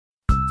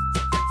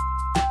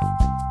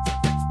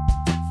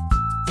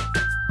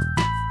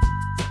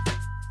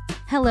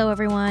Hello,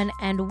 everyone,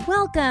 and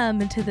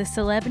welcome to the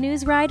Celeb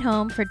News Ride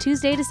Home for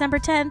Tuesday, December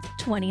 10th,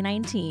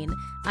 2019.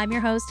 I'm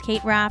your host,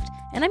 Kate Raft,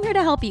 and I'm here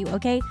to help you,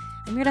 okay?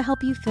 I'm here to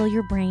help you fill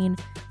your brain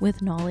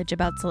with knowledge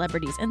about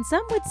celebrities. And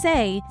some would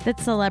say that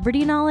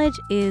celebrity knowledge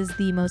is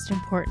the most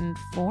important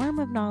form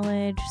of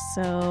knowledge.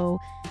 So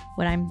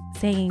what I'm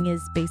saying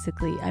is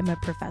basically I'm a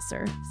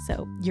professor,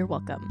 so you're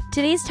welcome.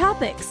 Today's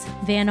topics: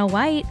 Vanna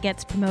White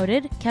gets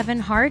promoted, Kevin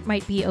Hart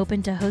might be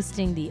open to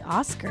hosting the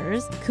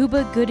Oscars,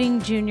 Cuba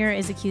Gooding Jr.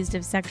 is accused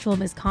of sexual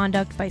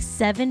misconduct by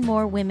 7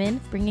 more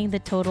women, bringing the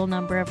total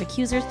number of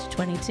accusers to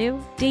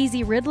 22,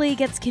 Daisy Ridley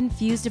gets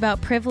confused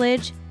about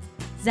privilege,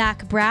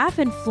 Zach Braff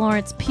and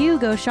Florence Pugh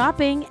go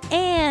shopping,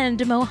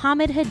 and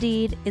Mohammed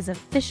Hadid is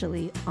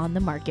officially on the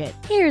market.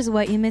 Here's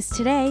what you missed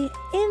today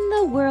in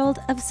the world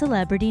of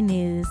celebrity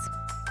news.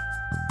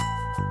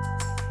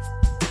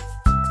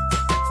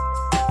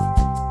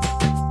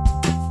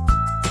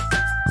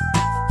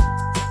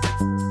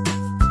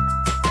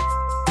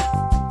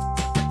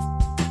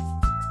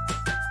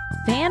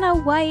 Vanna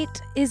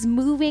White is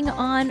moving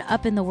on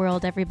up in the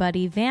world,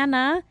 everybody.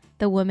 Vanna,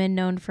 the woman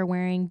known for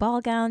wearing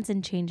ball gowns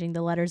and changing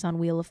the letters on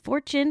Wheel of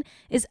Fortune,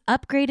 is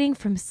upgrading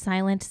from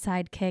silent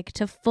sidekick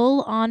to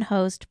full-on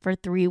host for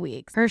 3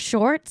 weeks. Her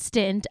short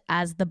stint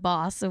as the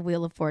boss of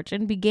Wheel of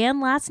Fortune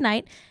began last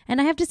night, and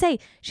I have to say,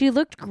 she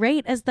looked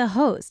great as the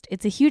host.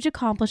 It's a huge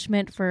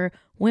accomplishment for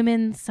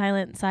women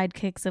silent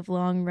sidekicks of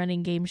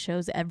long-running game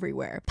shows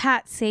everywhere.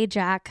 Pat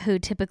Sajak, who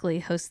typically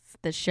hosts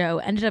the show,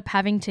 ended up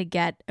having to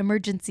get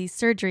emergency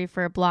surgery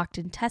for a blocked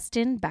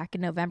intestine back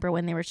in November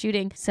when they were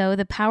shooting. So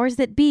the powers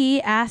that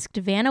be asked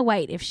Vanna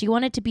White if she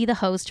wanted to be the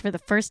host for the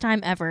first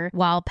time ever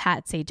while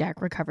Pat Sajak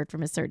recovered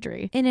from his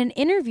surgery. In an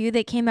interview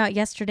that came out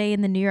yesterday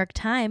in the New York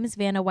Times,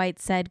 Vanna White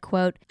said,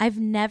 quote, "I've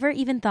never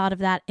even thought of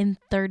that in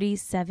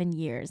 37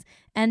 years.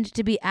 And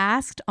to be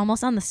asked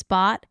almost on the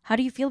spot, how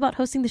do you feel about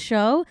hosting the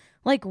show?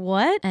 Like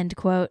what?" End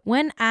quote.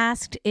 When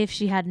asked if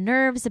she had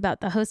nerves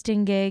about the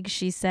hosting gig,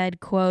 she said,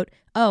 quote,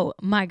 "Oh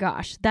my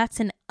gosh, that's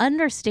an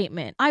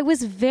understatement. I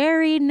was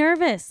very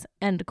nervous,"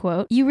 end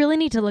quote. You really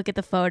need to look at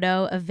the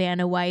photo of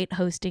Vanna White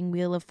hosting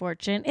Wheel of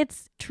Fortune.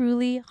 It's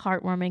truly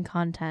heartwarming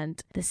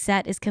content. The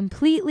set is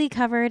completely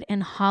covered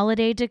in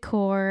holiday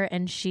decor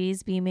and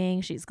she's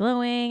beaming, she's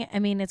glowing. I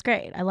mean, it's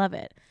great. I love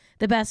it.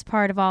 The best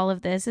part of all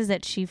of this is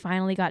that she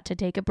finally got to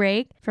take a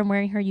break from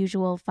wearing her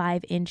usual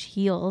 5-inch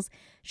heels.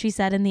 She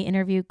said in the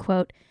interview,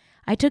 quote,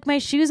 "I took my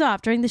shoes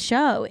off during the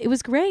show. It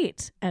was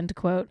great," end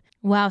quote.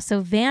 Wow,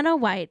 so Vanna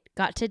White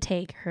got to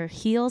take her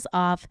heels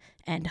off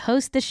and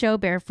host the show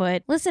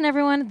barefoot. Listen,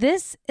 everyone,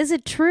 this is a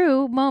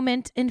true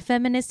moment in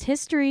feminist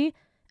history,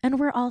 and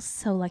we're all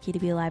so lucky to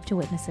be alive to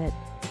witness it.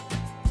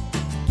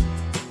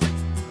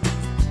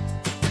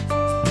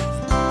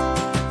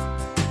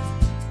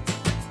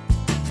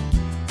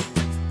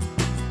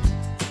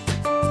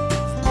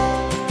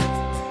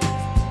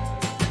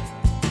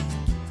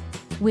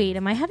 Wait,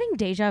 am I having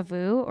deja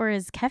vu, or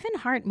is Kevin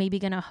Hart maybe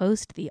going to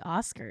host the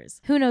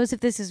Oscars? Who knows if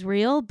this is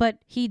real, but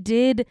he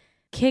did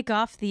kick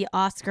off the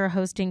Oscar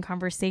hosting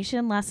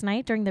conversation last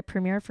night during the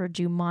premiere for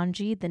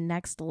Jumanji: The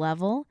Next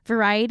Level.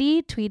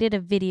 Variety tweeted a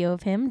video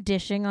of him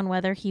dishing on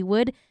whether he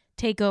would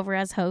take over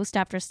as host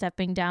after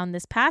stepping down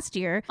this past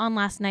year. On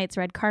last night's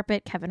red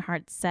carpet, Kevin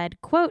Hart said,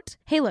 quote,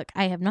 "Hey, look,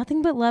 I have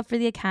nothing but love for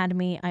the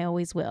Academy. I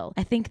always will.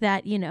 I think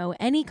that,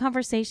 any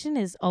conversation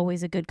is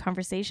always a good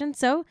conversation,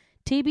 so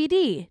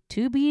TBD,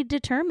 to be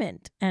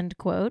determined," end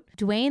quote.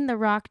 Dwayne "The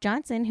Rock"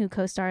 Johnson, who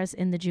co-stars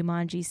in the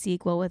Jumanji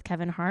sequel with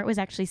Kevin Hart, was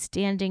actually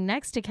standing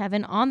next to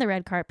Kevin on the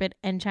red carpet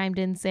and chimed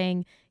in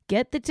saying,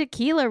 "Get the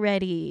tequila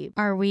ready."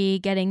 Are we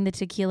getting the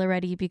tequila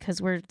ready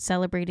because we're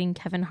celebrating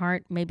Kevin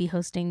Hart maybe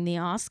hosting the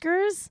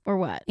Oscars, or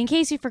what? In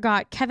case you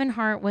forgot, Kevin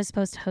Hart was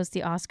supposed to host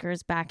the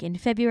Oscars back in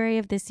February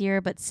of this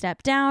year, but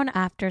stepped down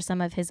after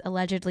some of his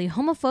allegedly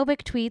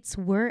homophobic tweets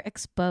were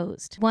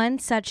exposed. One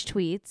such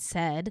tweet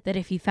said that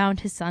if he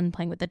found his son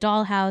playing with the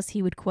dollhouse,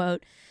 he would,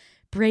 quote,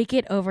 "break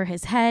it over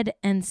his head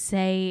and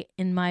say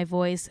in my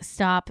voice,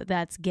 'Stop,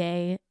 that's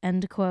gay,'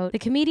 end quote. The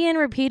comedian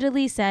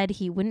repeatedly said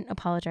he wouldn't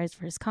apologize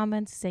for his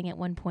comments, saying at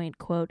one point,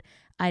 quote,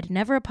 "I'd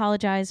never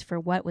apologize for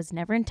what was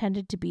never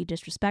intended to be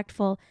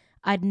disrespectful.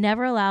 I'd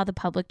never allow the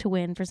public to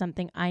win for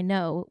something I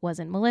know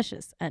wasn't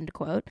malicious," end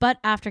quote. But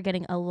after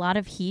getting a lot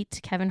of heat,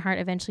 Kevin Hart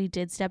eventually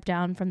did step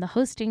down from the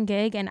hosting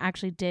gig and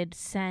actually did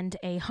send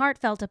a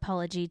heartfelt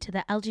apology to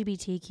the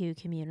LGBTQ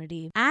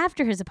community.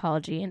 After his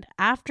apology and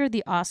after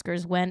the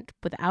Oscars went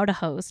without a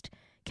host,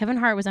 Kevin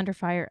Hart was under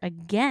fire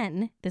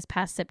again this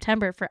past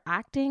September for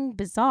acting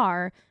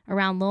bizarre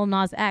around Lil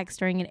Nas X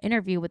during an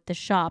interview with The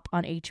Shop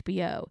on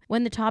HBO.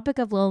 When the topic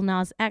of Lil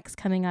Nas X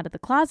coming out of the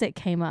closet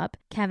came up,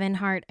 Kevin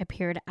Hart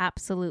appeared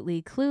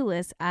absolutely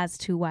clueless as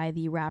to why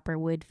the rapper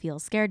would feel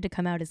scared to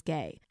come out as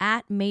gay.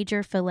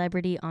 Major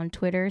Celebrity on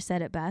Twitter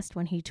said it best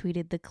when he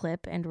tweeted the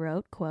clip and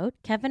wrote, quote,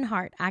 "Kevin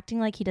Hart acting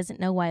like he doesn't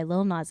know why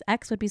Lil Nas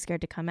X would be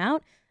scared to come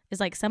out. is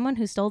like someone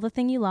who stole the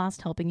thing you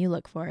lost helping you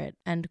look for it,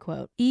 end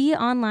quote. E!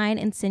 Online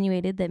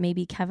insinuated that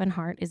maybe Kevin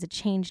Hart is a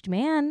changed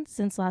man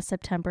since last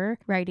September,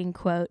 writing,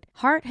 quote,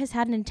 Hart has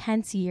had an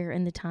intense year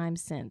in the time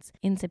since.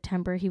 In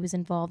September, he was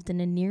involved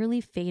in a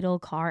nearly fatal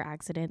car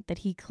accident that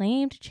he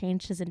claimed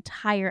changed his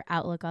entire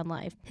outlook on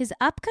life. His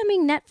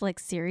upcoming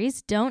Netflix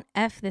series, Don't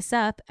F This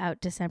Up,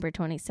 out December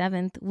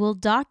 27th, will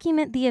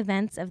document the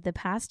events of the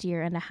past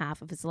year and a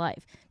half of his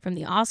life, from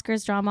the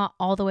Oscars drama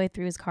all the way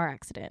through his car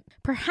accident.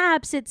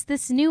 Perhaps it's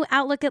this new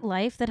outlook at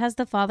life that has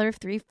the father of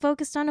three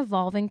focused on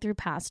evolving through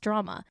past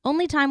drama.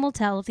 Only time will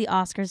tell if the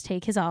Oscars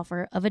take his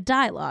offer of a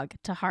dialogue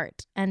to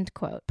heart, end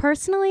quote.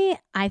 Personally,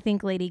 I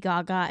think Lady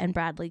Gaga and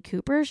Bradley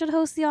Cooper should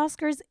host the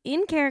Oscars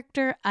in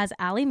character as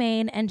Ally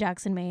Maine and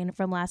Jackson Maine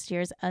from last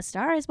year's A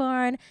Star is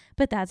Born,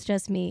 but that's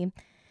just me.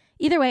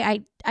 Either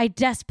way, I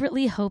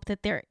desperately hope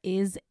that there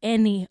is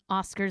any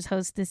Oscars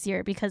host this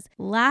year, because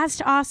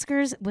last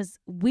Oscars was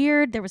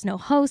weird. There was no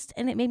host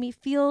and it made me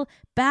feel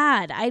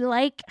bad. I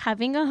like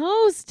having a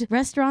host.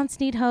 Restaurants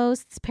need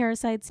hosts.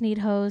 Parasites need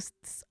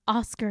hosts.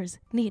 Oscars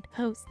need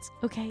hosts.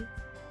 Okay.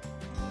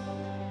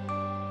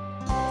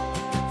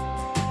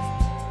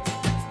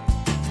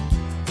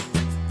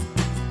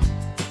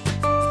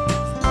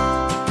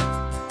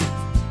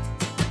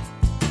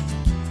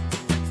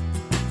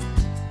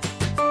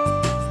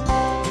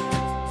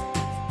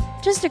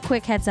 Just a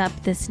quick heads up,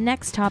 this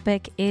next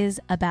topic is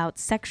about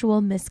sexual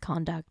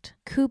misconduct.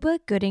 Cuba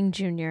Gooding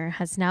Jr.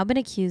 has now been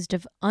accused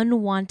of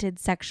unwanted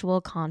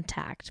sexual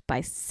contact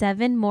by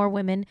 7 more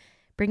women,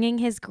 bringing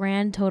his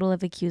grand total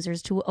of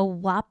accusers to a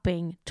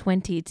whopping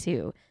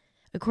 22.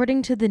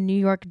 According to the New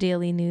York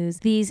Daily News,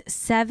 these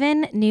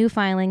 7 new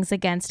filings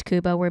against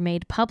Cuba were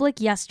made public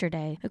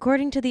yesterday.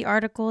 According to the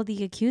article,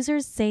 the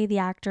accusers say the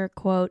actor,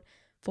 quote,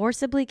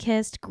 forcibly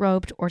kissed,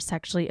 groped, or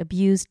sexually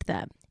abused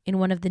them. In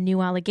one of the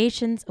new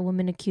allegations, a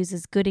woman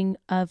accuses Gooding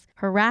of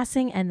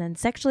harassing and then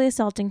sexually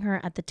assaulting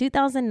her at the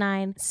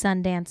 2009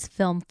 Sundance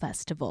Film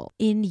Festival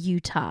in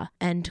Utah,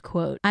 end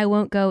quote. I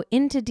won't go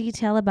into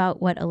detail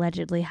about what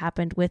allegedly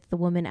happened with the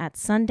woman at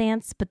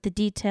Sundance, but the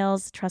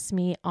details, trust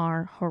me,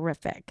 are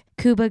horrific.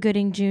 Cuba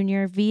Gooding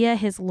Jr., via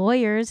his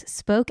lawyers,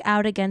 spoke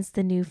out against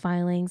the new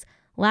filings.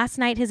 Last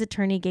night, his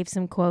attorney gave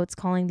some quotes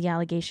calling the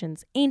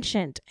allegations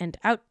ancient and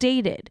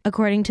outdated.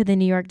 According to the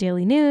New York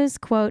Daily News,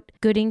 quote,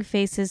 Gooding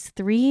faces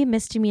 3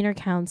 misdemeanor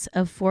counts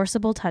of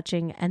forcible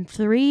touching and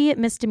 3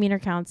 misdemeanor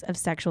counts of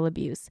sexual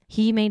abuse.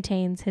 He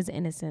maintains his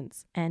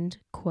innocence, end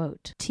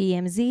quote.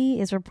 TMZ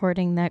is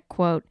reporting that,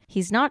 quote,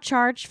 he's not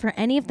charged for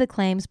any of the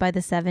claims by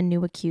the 7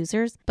 new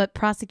accusers, but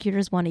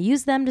prosecutors want to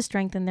use them to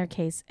strengthen their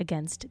case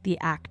against the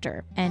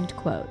actor, end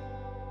quote.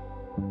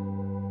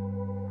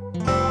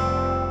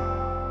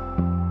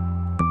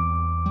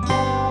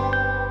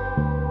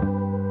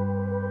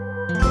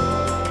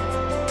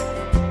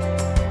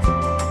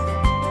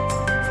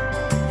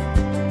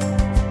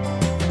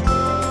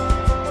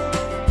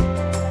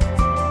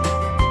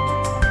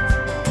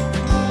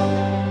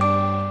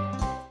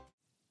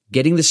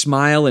 Getting the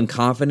smile and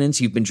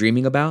confidence you've been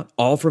dreaming about,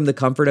 all from the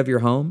comfort of your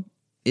home,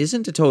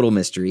 isn't a total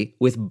mystery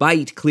with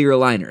Byte clear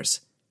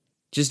aligners.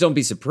 Just don't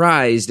be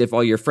surprised if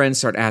all your friends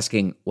start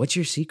asking, what's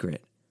your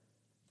secret?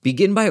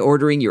 Begin by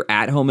ordering your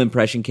at-home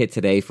impression kit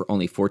today for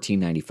only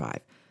 $14.95.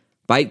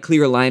 Byte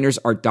clear aligners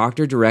are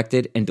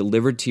doctor-directed and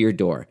delivered to your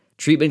door.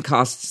 Treatment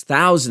costs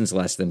thousands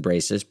less than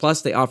braces,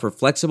 plus they offer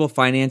flexible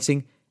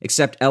financing,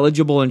 accept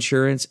eligible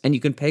insurance, and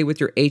you can pay with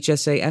your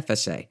HSA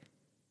FSA.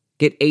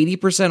 Get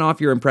 80% off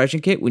your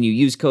impression kit when you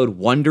use code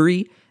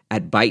WONDERY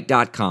at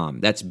Byte.com.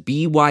 That's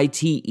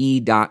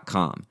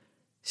BYTE.com.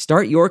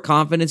 Start your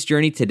confidence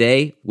journey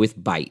today with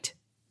Byte.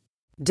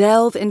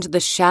 Delve into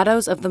the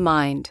shadows of the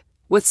mind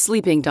with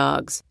Sleeping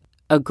Dogs,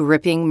 a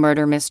gripping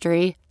murder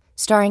mystery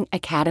starring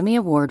Academy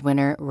Award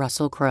winner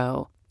Russell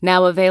Crowe.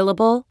 Now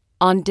available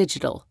on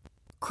digital.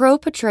 Crowe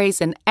portrays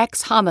an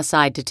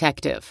ex-homicide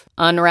detective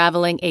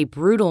unraveling a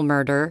brutal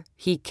murder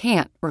he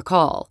can't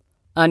recall.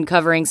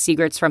 Uncovering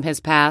secrets from his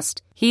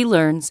past, he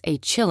learns a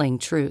chilling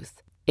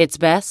truth. It's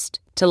best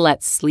to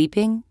let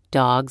sleeping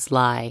dogs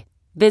lie.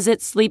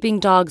 Visit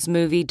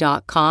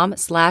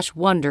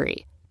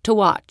sleepingdogsmovie.com/Wondery to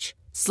watch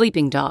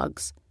Sleeping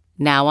Dogs,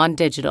 now on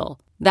digital.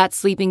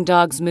 That's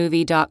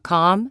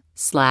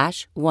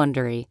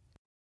sleepingdogsmovie.com/Wondery.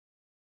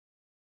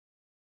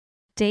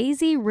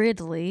 Daisy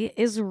Ridley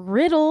is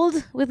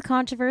riddled with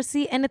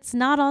controversy, and it's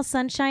not all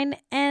sunshine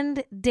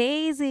and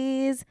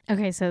daisies.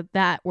 Okay, so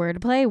that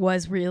wordplay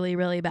was really,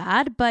 really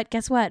bad, but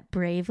guess what?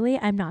 Bravely,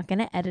 I'm not going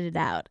to edit it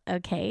out,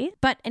 okay?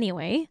 But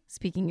anyway,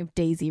 speaking of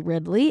Daisy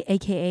Ridley,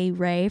 aka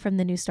Rey from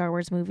the new Star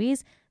Wars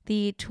movies,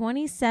 the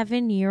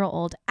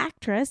 27-year-old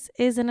actress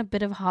is in a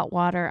bit of hot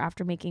water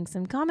after making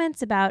some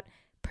comments about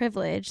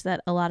privilege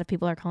that a lot of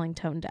people are calling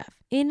tone deaf.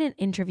 In an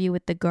interview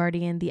with The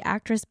Guardian, the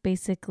actress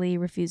basically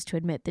refused to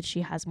admit that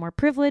she has more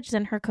privilege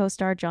than her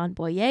co-star John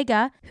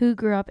Boyega, who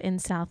grew up in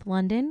South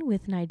London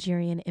with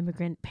Nigerian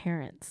immigrant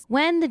parents.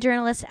 When the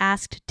journalist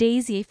asked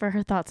Daisy for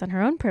her thoughts on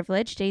her own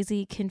privilege,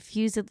 Daisy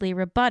confusedly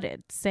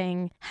rebutted,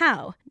 saying,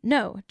 "How?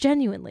 No,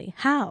 genuinely,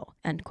 how?"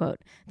 End quote.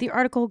 The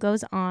article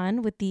goes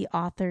on with the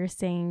author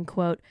saying,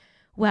 quote,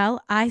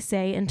 "Well, I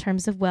say in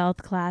terms of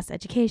wealth, class,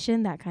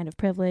 education, that kind of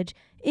privilege,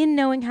 in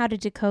knowing how to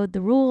decode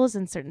the rules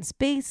in certain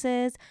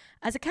spaces.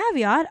 As a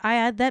caveat, I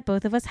add that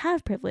both of us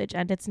have privilege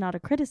and it's not a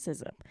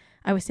criticism.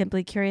 I was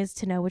simply curious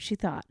to know what she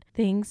thought.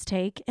 Things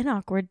take an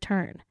awkward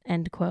turn."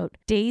 End quote.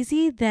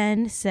 Daisy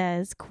then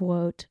says,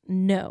 quote,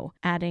 "No,"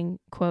 adding,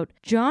 quote,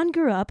 "John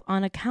grew up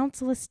on a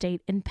council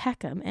estate in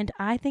Peckham and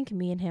I think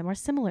me and him are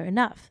similar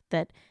enough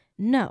that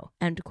no,"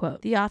 end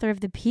quote. The author of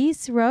the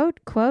piece wrote,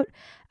 quote,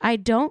 "I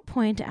don't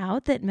point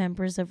out that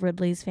members of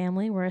Ridley's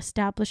family were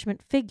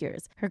establishment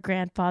figures. Her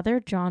grandfather,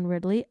 John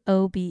Ridley,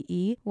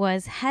 OBE,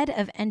 was head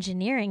of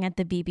engineering at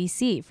the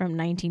BBC from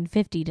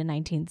 1950 to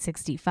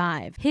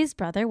 1965. His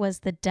brother was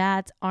the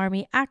dad's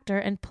army actor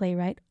and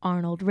playwright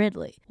Arnold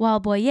Ridley,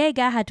 while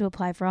Boyega had to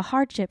apply for a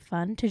hardship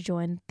fund to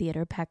join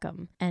Theatre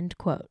Peckham," end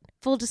quote.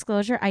 Full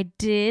disclosure, I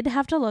did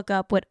have to look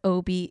up what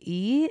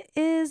OBE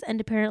is,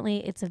 and apparently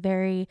it's a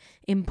very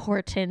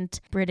important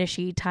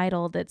Britishy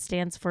title that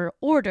stands for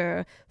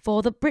Order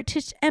for the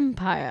British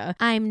Empire.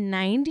 I'm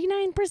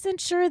 99%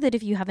 sure that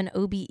if you have an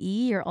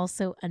OBE, you're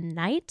also a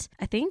knight,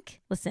 I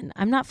think. Listen,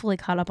 I'm not fully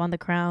caught up on the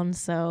crown,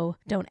 so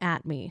don't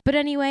at me. But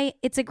anyway,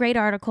 it's a great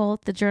article.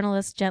 The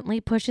journalist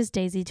gently pushes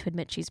Daisy to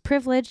admit she's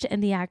privileged,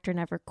 and the actor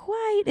never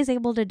quite is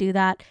able to do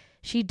that.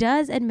 She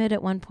does admit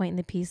at one point in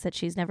the piece that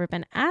she's never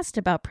been asked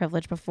about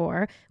privilege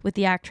before, with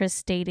the actress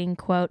stating,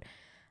 quote,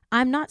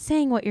 "I'm not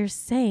saying what you're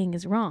saying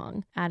is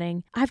wrong,"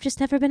 adding, "I've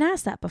just never been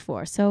asked that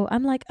before, so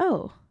I'm like,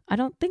 oh, I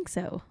don't think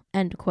so,"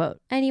 end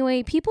quote.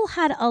 Anyway, people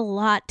had a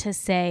lot to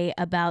say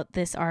about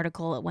this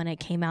article when it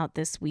came out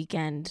this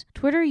weekend.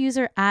 Twitter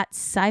user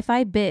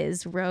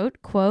 @SciFiBiz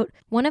wrote, quote,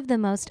 "One of the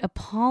most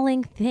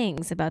appalling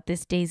things about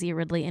this Daisy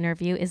Ridley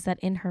interview is that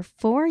in her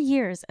 4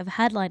 years of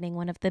headlining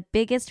one of the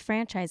biggest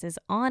franchises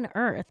on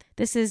earth,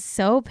 this is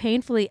so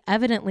painfully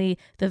evidently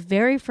the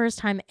very first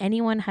time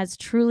anyone has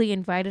truly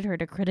invited her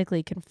to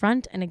critically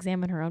confront and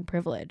examine her own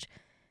privilege,"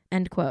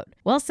 end quote.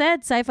 Well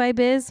said,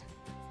 SciFiBiz.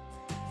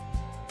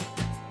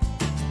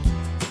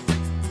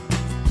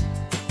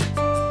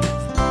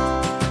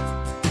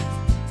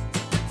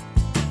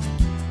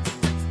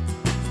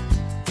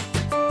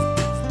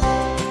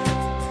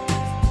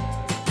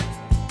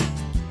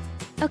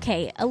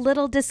 Okay, a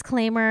little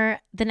disclaimer.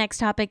 The next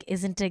topic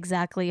isn't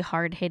exactly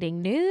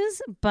hard-hitting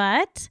news,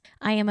 but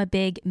I am a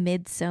big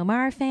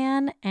Midsommar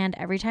fan, and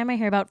every time I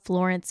hear about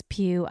Florence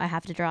Pugh, I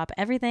have to drop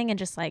everything and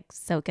just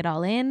soak it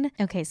all in.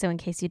 Okay, so in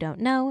case you don't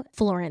know,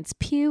 Florence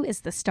Pugh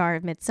is the star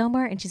of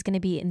Midsommar, and she's going to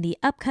be in the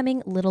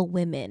upcoming Little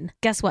Women.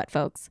 Guess what,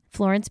 folks?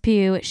 Florence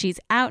Pugh, she's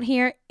out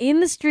here in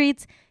the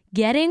streets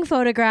getting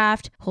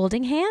photographed,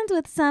 holding hands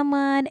with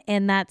someone,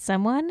 and that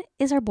someone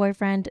is her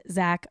boyfriend,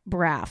 Zach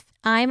Braff.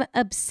 I'm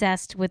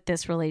obsessed with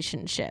this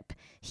relationship.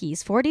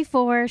 He's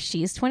 44,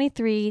 she's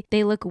 23.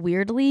 They look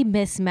weirdly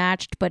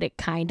mismatched, but it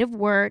kind of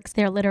works.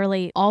 They're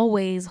literally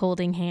always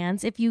holding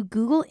hands. If you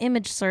Google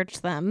image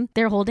search them,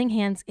 they're holding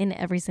hands in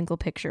every single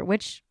picture,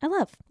 which I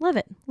love. Love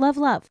it. Love,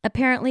 love.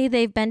 Apparently,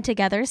 they've been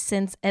together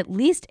since at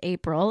least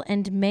April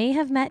and may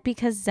have met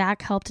because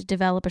Zach helped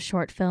develop a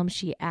short film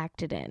she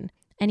acted in.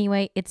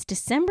 Anyway, it's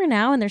December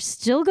now and they're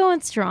still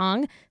going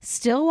strong,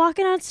 still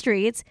walking on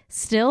streets,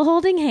 still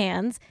holding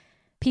hands.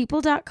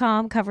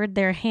 People.com covered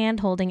their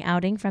hand-holding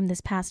outing from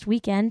this past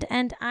weekend,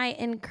 and I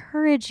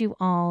encourage you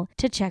all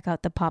to check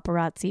out the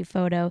paparazzi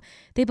photo.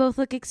 They both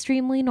look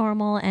extremely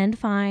normal and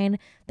fine.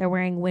 They're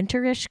wearing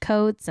winterish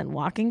coats and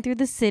walking through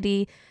the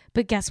city.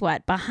 But guess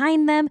what?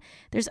 Behind them,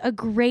 there's a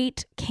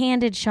great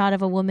candid shot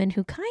of a woman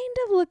who kind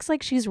of looks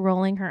like she's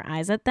rolling her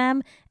eyes at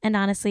them. And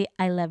honestly,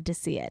 I love to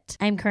see it.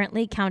 I'm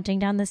currently counting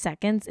down the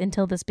seconds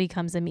until this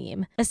becomes a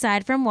meme.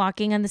 Aside from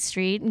walking on the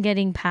street and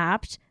getting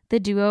papped, the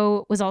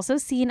duo was also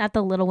seen at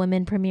the Little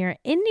Women premiere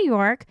in New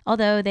York,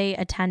 although they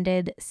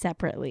attended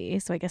separately.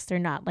 So I guess they're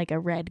not like a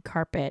red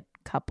carpet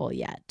couple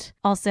yet.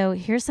 Also,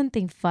 here's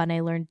something fun I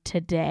learned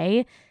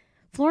today.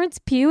 Florence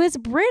Pugh is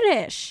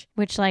British,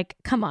 which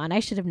come on, I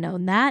should have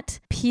known that.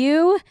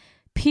 Pugh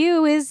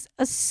is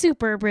a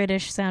super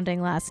British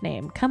sounding last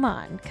name. Come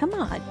on,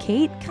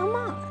 Kate, come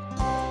on.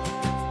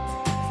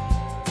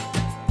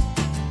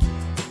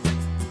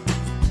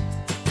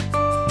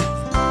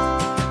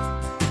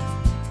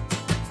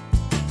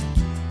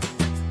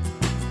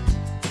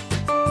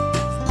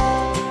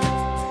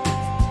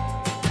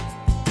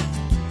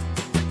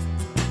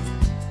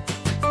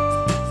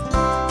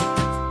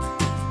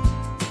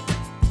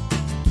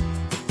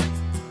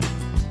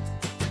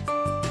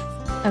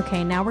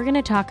 Okay, now we're going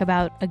to talk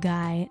about a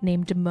guy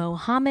named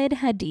Mohammed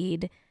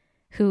Hadid,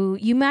 who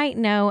you might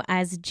know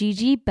as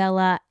Gigi,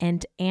 Bella,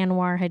 and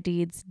Anwar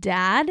Hadid's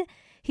dad.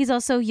 He's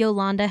also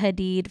Yolanda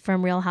Hadid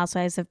from Real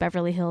Housewives of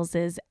Beverly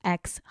Hills'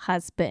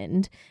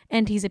 ex-husband,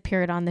 and he's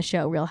appeared on the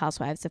show Real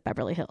Housewives of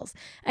Beverly Hills.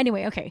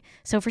 Anyway, okay,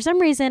 so for some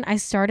reason, I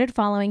started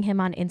following him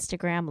on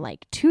Instagram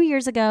like 2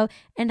 years ago,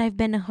 and I've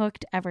been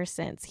hooked ever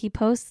since. He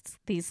posts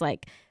these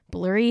like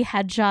blurry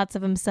headshots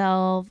of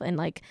himself and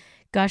like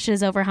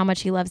gushes over how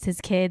much he loves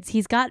his kids.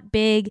 He's got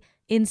big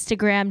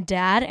Instagram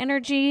dad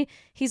energy.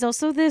 He's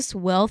also this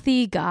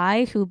wealthy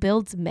guy who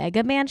builds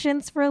mega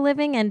mansions for a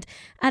living. And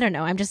I don't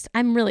know,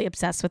 I'm really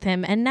obsessed with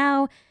him. And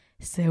now,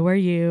 so are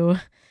you.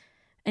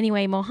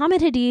 Anyway,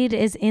 Mohammed Hadid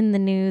is in the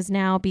news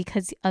now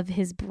because of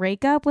his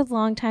breakup with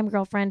longtime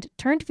girlfriend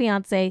turned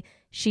fiance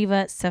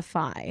Shiva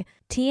Safai.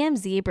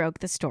 TMZ broke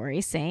the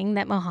story saying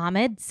that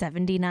Mohammed,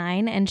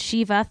 79, and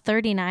Shiva,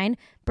 39,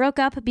 broke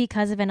up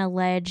because of an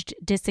alleged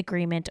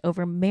disagreement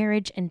over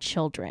marriage and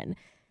children.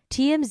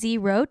 TMZ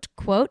wrote,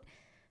 quote,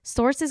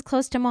 sources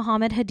close to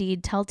Mohammed Hadid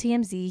tell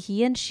TMZ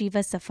he and Shiva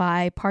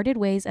Safai parted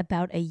ways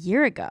about a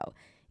year ago,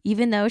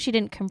 even though she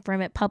didn't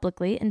confirm it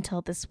publicly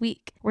until this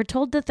week. We're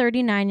told the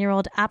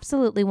 39-year-old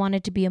absolutely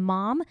wanted to be a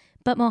mom,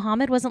 but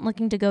Mohammed wasn't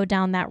looking to go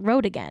down that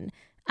road again.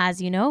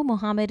 As you know,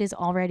 Mohammed is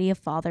already a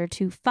father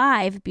to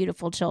 5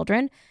 beautiful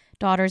children,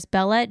 daughters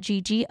Bella,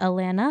 Gigi,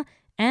 Alana,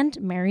 and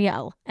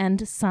Marielle,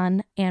 and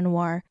son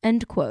Anwar,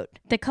 end quote.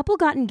 The couple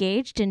got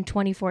engaged in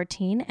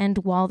 2014, and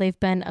while they've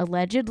been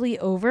allegedly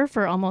over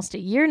for almost a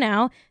year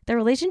now, their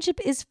relationship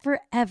is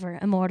forever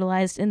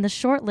immortalized in the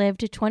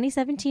short-lived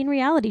 2017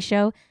 reality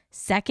show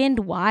Second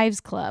Wives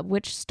Club,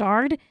 which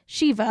starred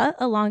Shiva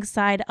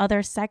alongside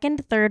other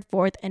second, third,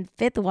 fourth, and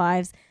fifth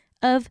wives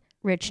of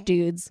rich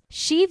dudes.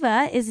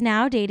 Shiva is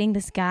now dating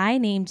this guy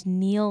named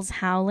Niels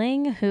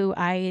Howling, who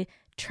I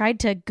tried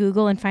to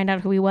Google and find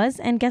out who he was,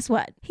 and guess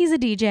what? He's a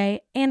DJ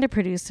and a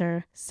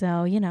producer,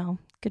 so, you know,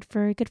 good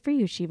for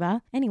you,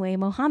 Shiva. Anyway,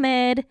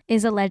 Mohammed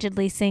is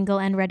allegedly single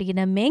and ready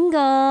to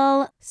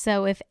mingle,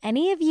 so if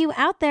any of you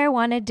out there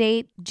want to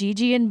date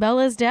Gigi and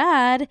Bella's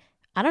dad,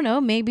 I don't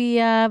know, maybe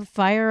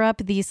fire up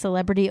the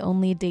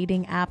celebrity-only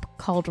dating app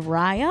called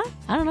Raya?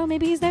 I don't know,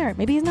 maybe he's there,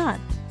 maybe he's not.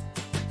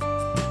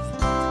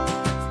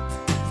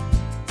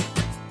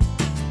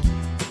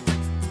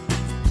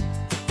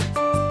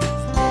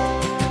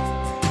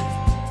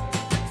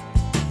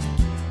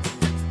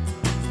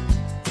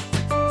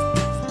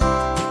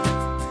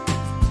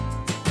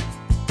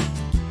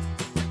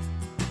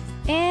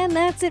 And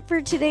that's it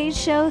for today's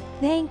show.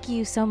 Thank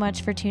you so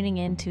much for tuning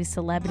in to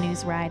Celeb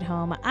News Ride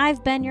Home.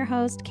 I've been your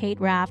host, Kate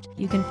Raft.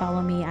 You can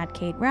follow me at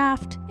Kate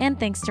Raft. And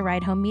thanks to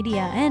Ride Home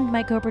Media and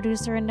my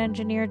co-producer and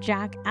engineer,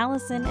 Jack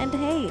Allison. And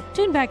hey,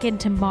 tune back in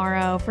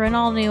tomorrow for an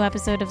all-new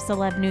episode of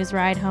Celeb News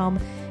Ride Home.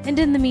 And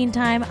in the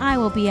meantime, I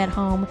will be at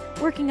home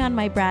working on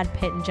my Brad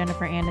Pitt and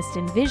Jennifer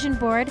Aniston vision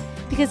board.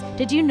 Because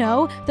did you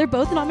know they're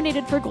both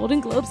nominated for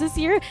Golden Globes this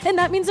year? And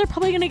that means they're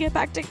probably going to get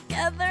back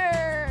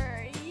together.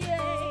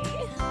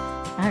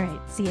 All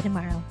right, see you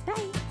tomorrow.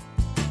 Bye.